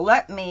 So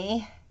let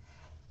me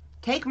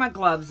take my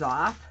gloves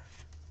off.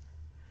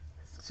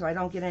 so I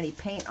don't get any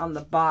paint on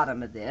the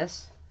bottom of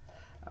this.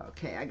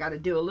 Okay, I got to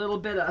do a little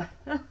bit of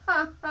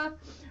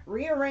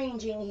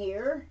rearranging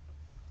here.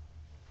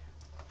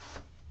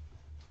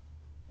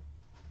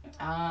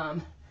 Okay,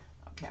 I'm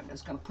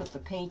just going to put the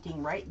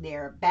painting right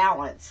there.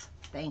 Balance.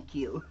 Thank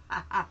you.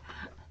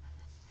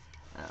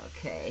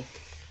 Okay.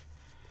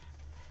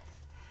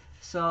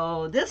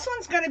 So this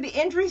one's going to be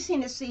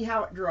interesting to see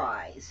how it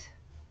dries.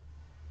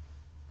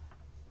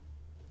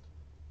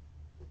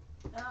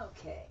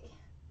 Okay,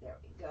 there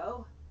we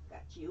go.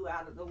 Got you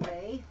out of the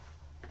way.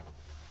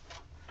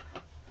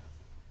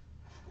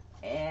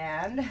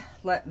 And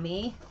let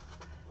me...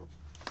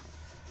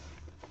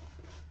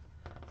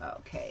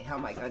 Okay, how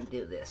am I going to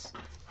do this?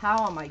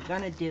 How am I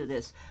going to do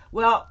this?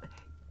 Well,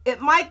 it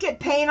might get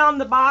paint on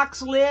the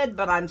box lid,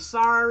 but I'm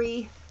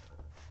sorry.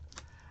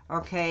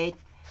 Okay,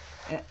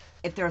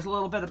 if there's a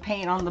little bit of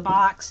paint on the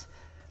box,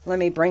 let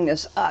me bring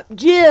this up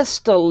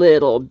just a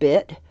little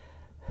bit.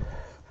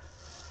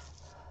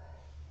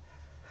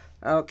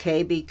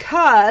 Okay,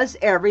 because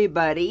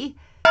everybody,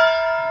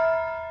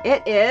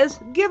 it is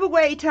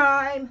giveaway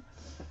time.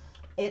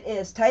 It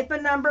is type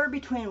a number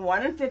between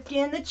 1 and 50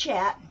 in the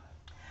chat.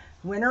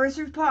 Winner is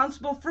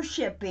responsible for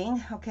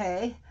shipping,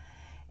 okay?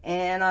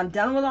 And I'm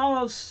done with all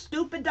those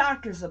stupid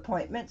doctor's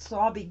appointments, so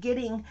I'll be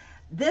getting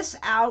this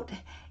out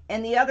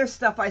and the other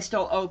stuff I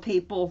still owe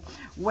people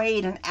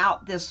weighed and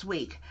out this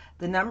week.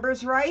 The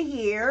number's right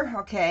here,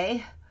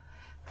 okay?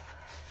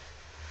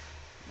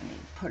 Let me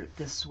put it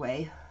this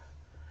way.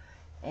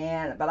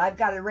 But I've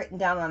got it written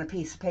down on a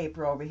piece of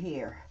paper over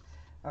here,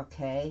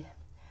 okay?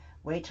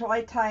 Wait till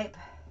I type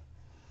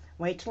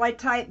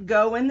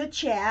go in the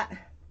chat,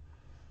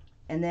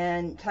 and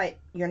then type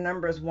your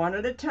numbers one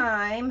at a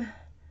time.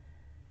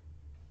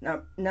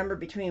 Number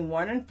between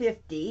 1 and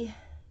 50.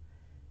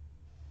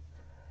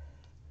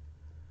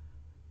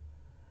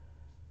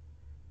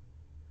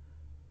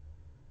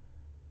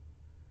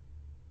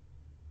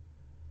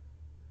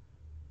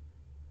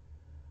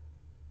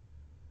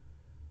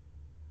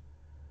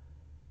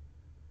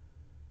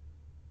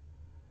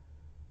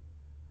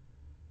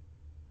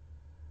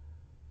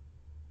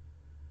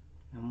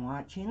 I'm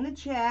watching the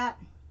chat.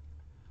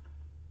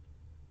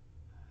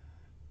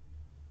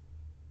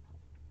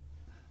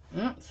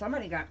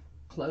 Somebody got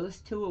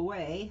close to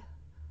away.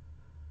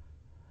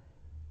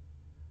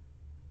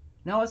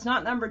 No, it's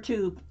not number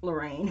 2,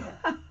 Lorraine.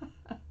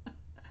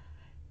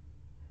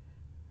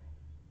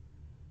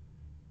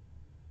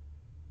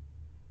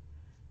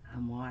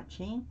 I'm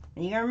watching.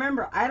 And you gotta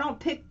remember, I don't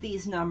pick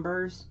these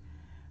numbers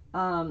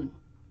out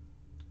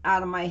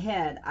of my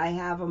head. I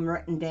have them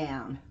written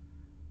down.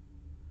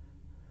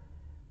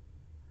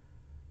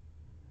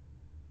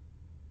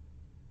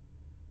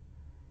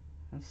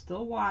 I'm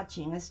still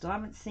watching. I still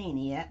haven't seen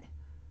it yet.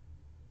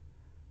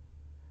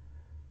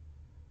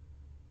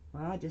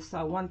 Well, I just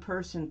saw one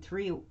person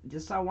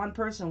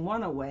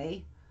one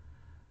away.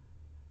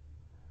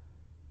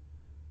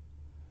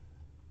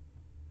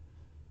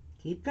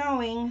 Keep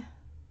going.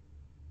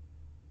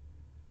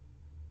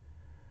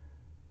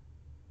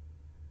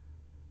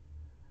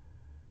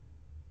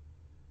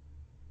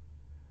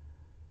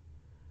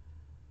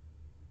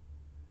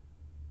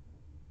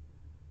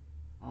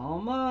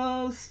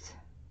 Almost.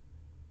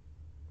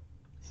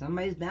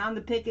 Somebody's bound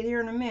to pick it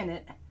here in a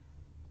minute.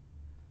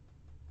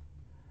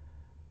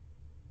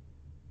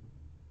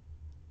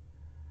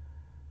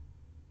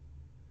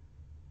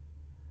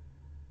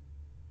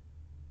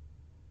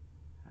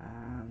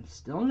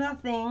 Still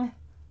nothing.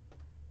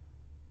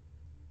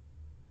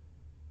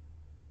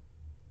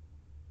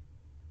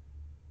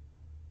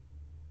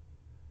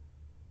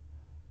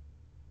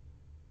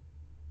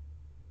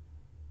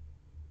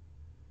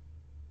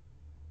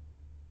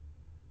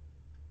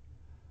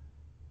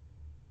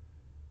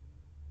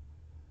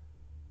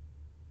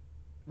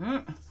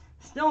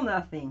 Still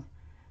nothing.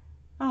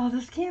 Oh,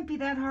 this can't be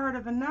that hard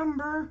of a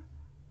number.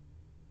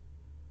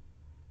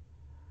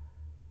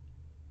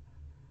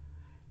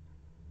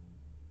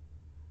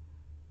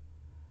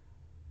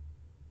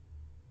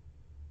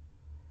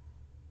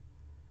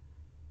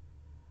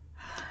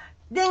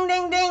 Ding,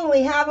 ding, ding.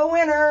 We have a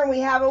winner.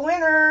 We have a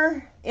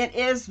winner. It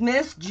is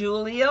Miss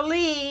Julia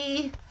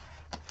Lee.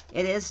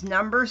 It is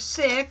number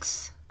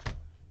 6.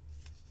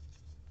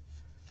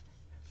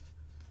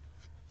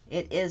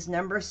 It is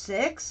number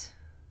 6.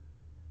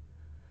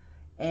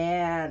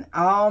 And,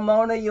 oh,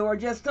 Mona, you were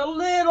just a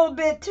little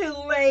bit too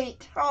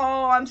late.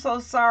 Oh, I'm so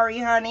sorry,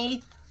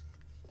 honey.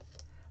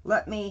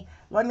 Let me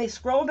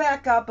scroll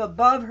back up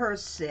above her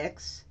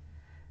 6.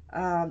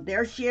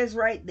 There she is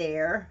right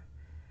there.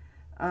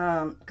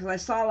 Because I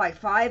saw like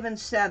 5 and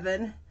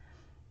 7.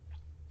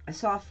 I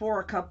saw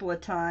 4 a couple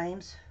of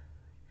times.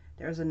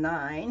 There's a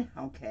 9.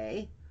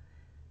 Okay.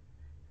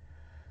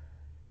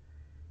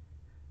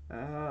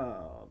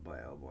 Oh, boy,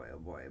 oh, boy, oh,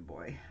 boy, oh,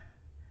 boy.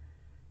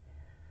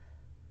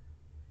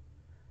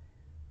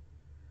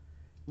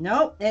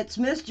 Nope, it's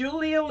Miss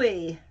Julia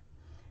Lee.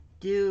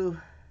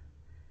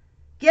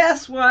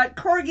 Guess what?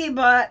 Corgi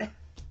butt.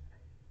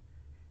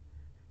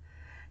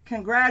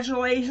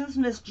 Congratulations,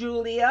 Miss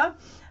Julia.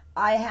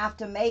 I have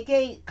to make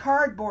a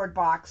cardboard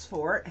box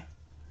for it.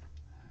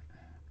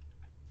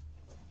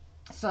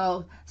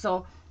 So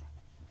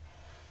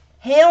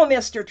hail,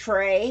 Mr.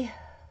 Tray.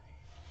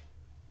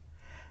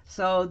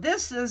 So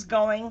this is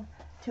going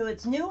to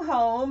its new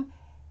home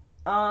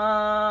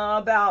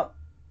about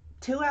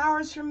 2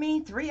 hours from me,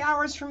 3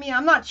 hours from me.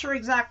 I'm not sure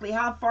exactly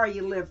how far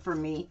you live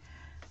from me.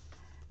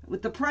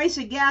 With the price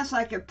of gas,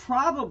 I could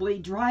probably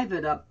drive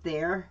it up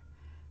there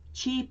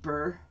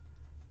cheaper.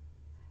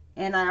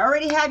 And I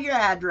already have your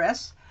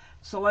address,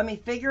 so let me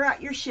figure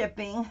out your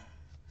shipping.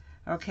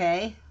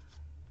 Okay.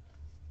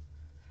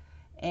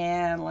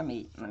 And let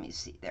me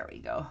see. There we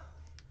go.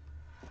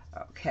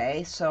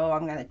 Okay, so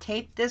I'm going to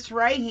tape this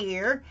right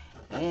here,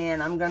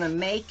 and I'm going to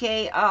make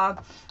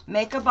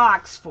a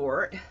box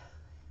for it.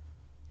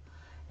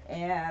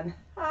 And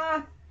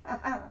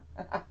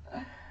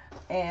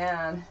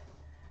and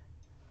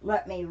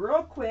let me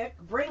real quick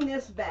bring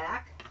this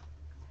back.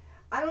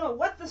 I don't know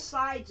what the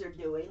sides are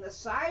doing. The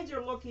sides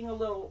are looking a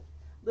little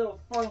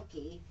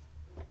funky,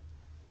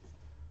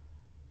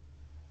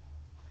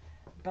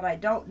 but I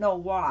don't know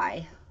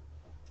why.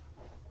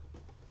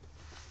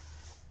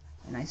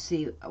 And I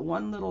see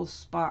one little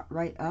spot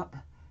right up.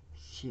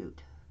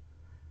 Shoot.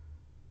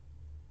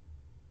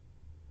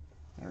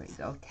 There we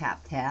go.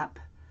 Tap, tap.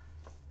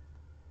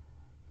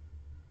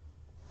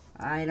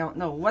 I don't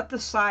know what the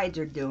sides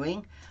are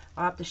doing.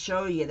 I'll have to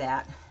show you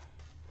that.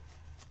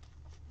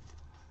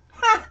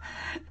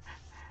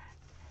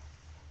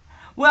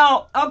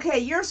 Well, okay,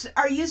 you're still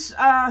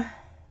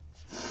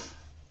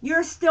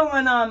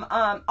in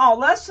oh,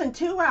 less than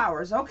 2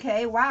 hours.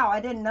 Okay, wow, I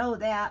didn't know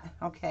that.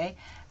 Okay,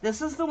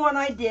 this is the one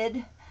I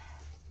did.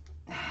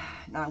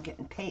 Now I'm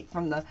getting paint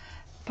from the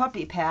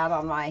puppy pad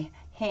on my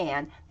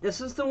hand.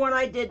 This is the one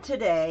I did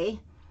today.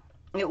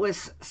 It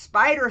was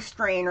spider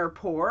strainer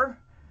pour.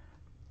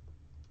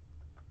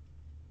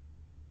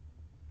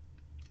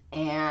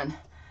 And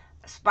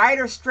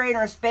spider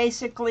strainer is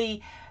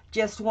basically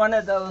just one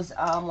of those,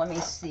 let me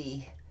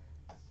see.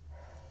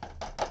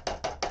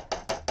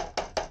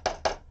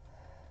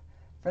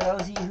 For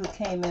those of you who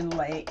came in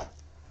late,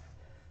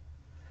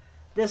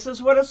 this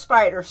is what a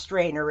spider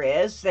strainer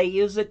is. They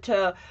use it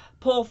to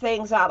pull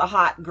things out of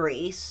hot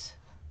grease.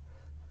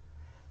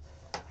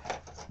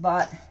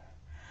 But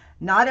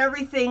not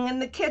everything in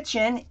the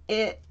kitchen,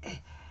 it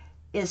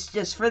is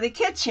just for the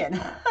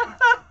kitchen.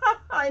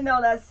 I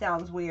know that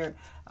sounds weird.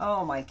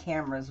 Oh, my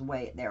camera's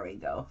way, there we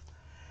go.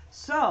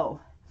 So,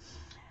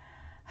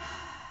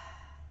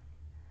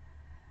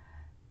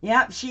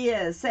 yep, she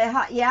is. Say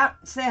hi, yep,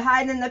 say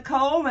hi to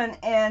Nicole and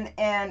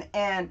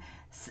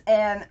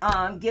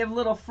give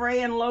little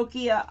Frey and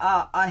Loki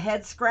a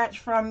head scratch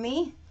from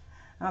me.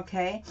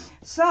 Okay,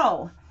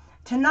 so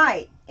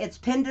tonight it's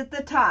pinned at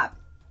the top.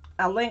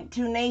 A link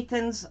to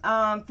Nathan's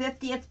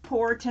 50th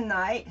pour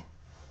tonight,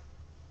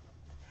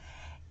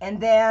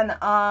 and then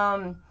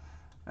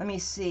let me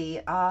see.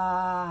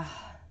 Trying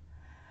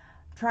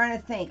to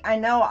think. I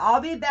know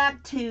I'll be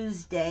back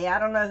Tuesday. I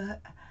don't know.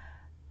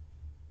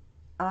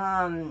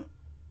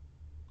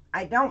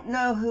 I don't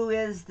know who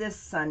is this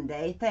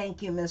Sunday.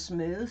 Thank you, Miss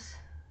Moose.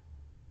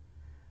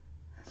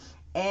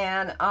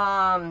 And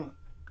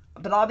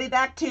but I'll be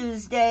back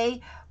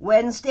Tuesday.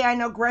 Wednesday, I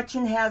know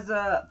Gretchen has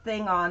a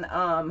thing on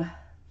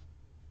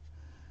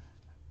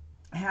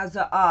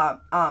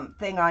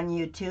thing on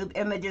YouTube,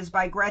 Images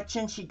by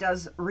Gretchen. She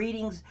does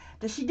readings.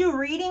 Does she do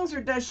readings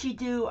or does she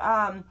do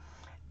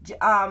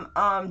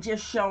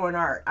just showing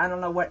art? I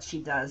don't know what she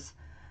does.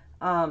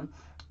 And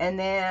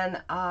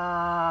then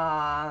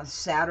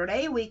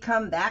Saturday we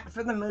come back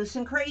for the Moose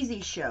and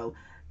Crazy show.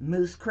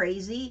 Moose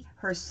Crazy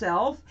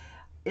herself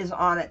is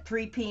on at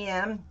 3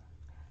 p.m.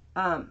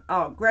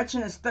 Oh,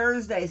 Gretchen is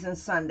Thursdays and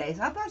Sundays.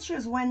 I thought she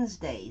was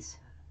Wednesdays.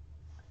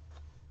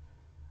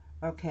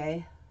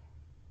 Okay.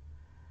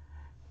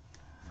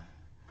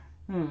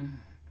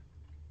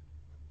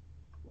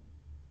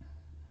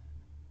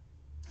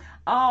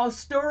 Oh,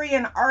 Story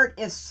and Art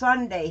is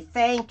Sunday.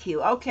 Thank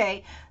you.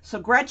 Okay, so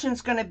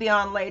Gretchen's going to be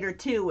on later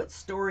too with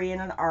Story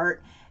and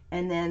Art,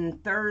 and then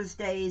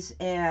Thursdays,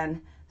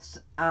 and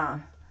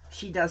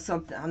she does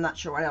something. I'm not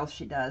sure what else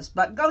she does,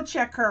 but go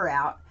check her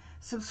out.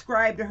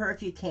 Subscribe to her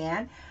if you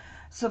can.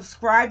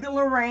 Subscribe to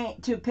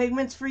Lorraine, to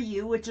Pigments for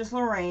You, which is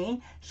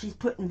Lorraine. She's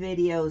putting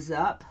videos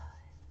up.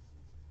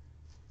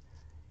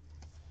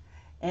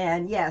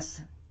 And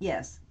yes,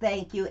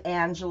 thank you,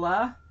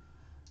 Angela.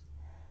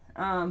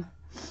 Thank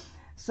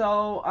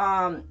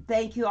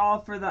you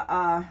all for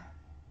the,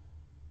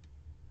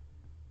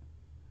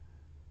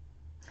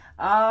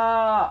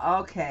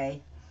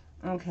 okay.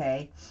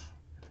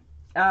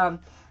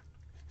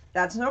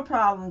 That's no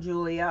problem,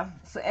 Julia.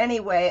 So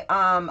anyway,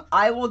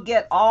 I will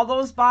get all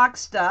those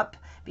boxed up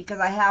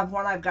because I have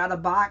one I've got to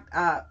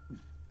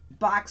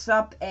box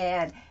up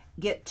and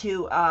get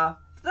to,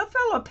 the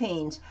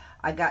Philippines.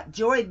 I got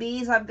Joy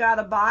Bees. I've got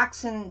a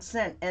box and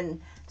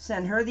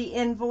send her the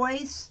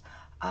invoice.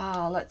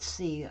 Let's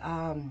see.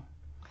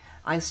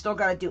 I still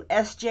got to do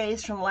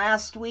SJ's from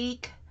last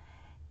week,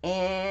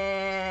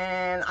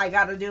 and I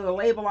got to do a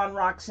label on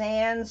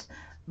Roxanne's.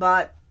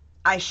 But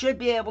I should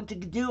be able to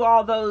do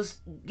all those,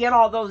 get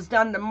all those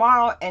done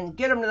tomorrow and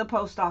get them to the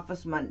post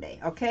office Monday.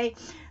 Okay?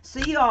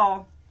 See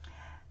y'all.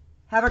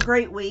 Have a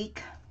great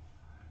week.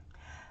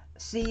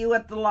 See you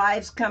at the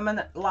lives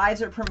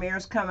or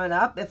premieres coming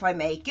up if I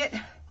make it.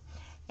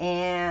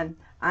 And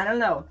I don't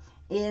know.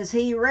 Is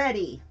he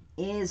ready?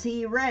 Is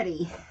he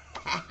ready?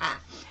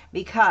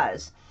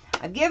 Because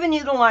I've given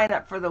you the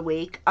lineup for the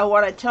week. I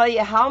want to tell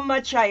you how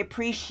much I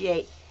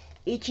appreciate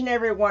each and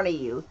every one of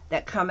you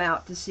that come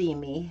out to see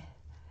me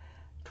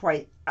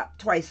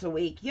twice a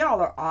week.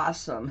 Y'all are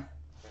awesome.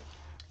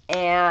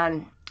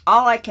 And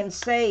all I can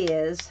say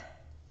is,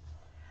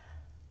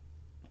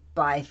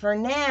 bye for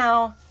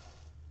now.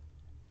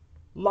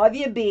 Love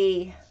you,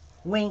 B.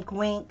 Wink,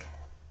 wink.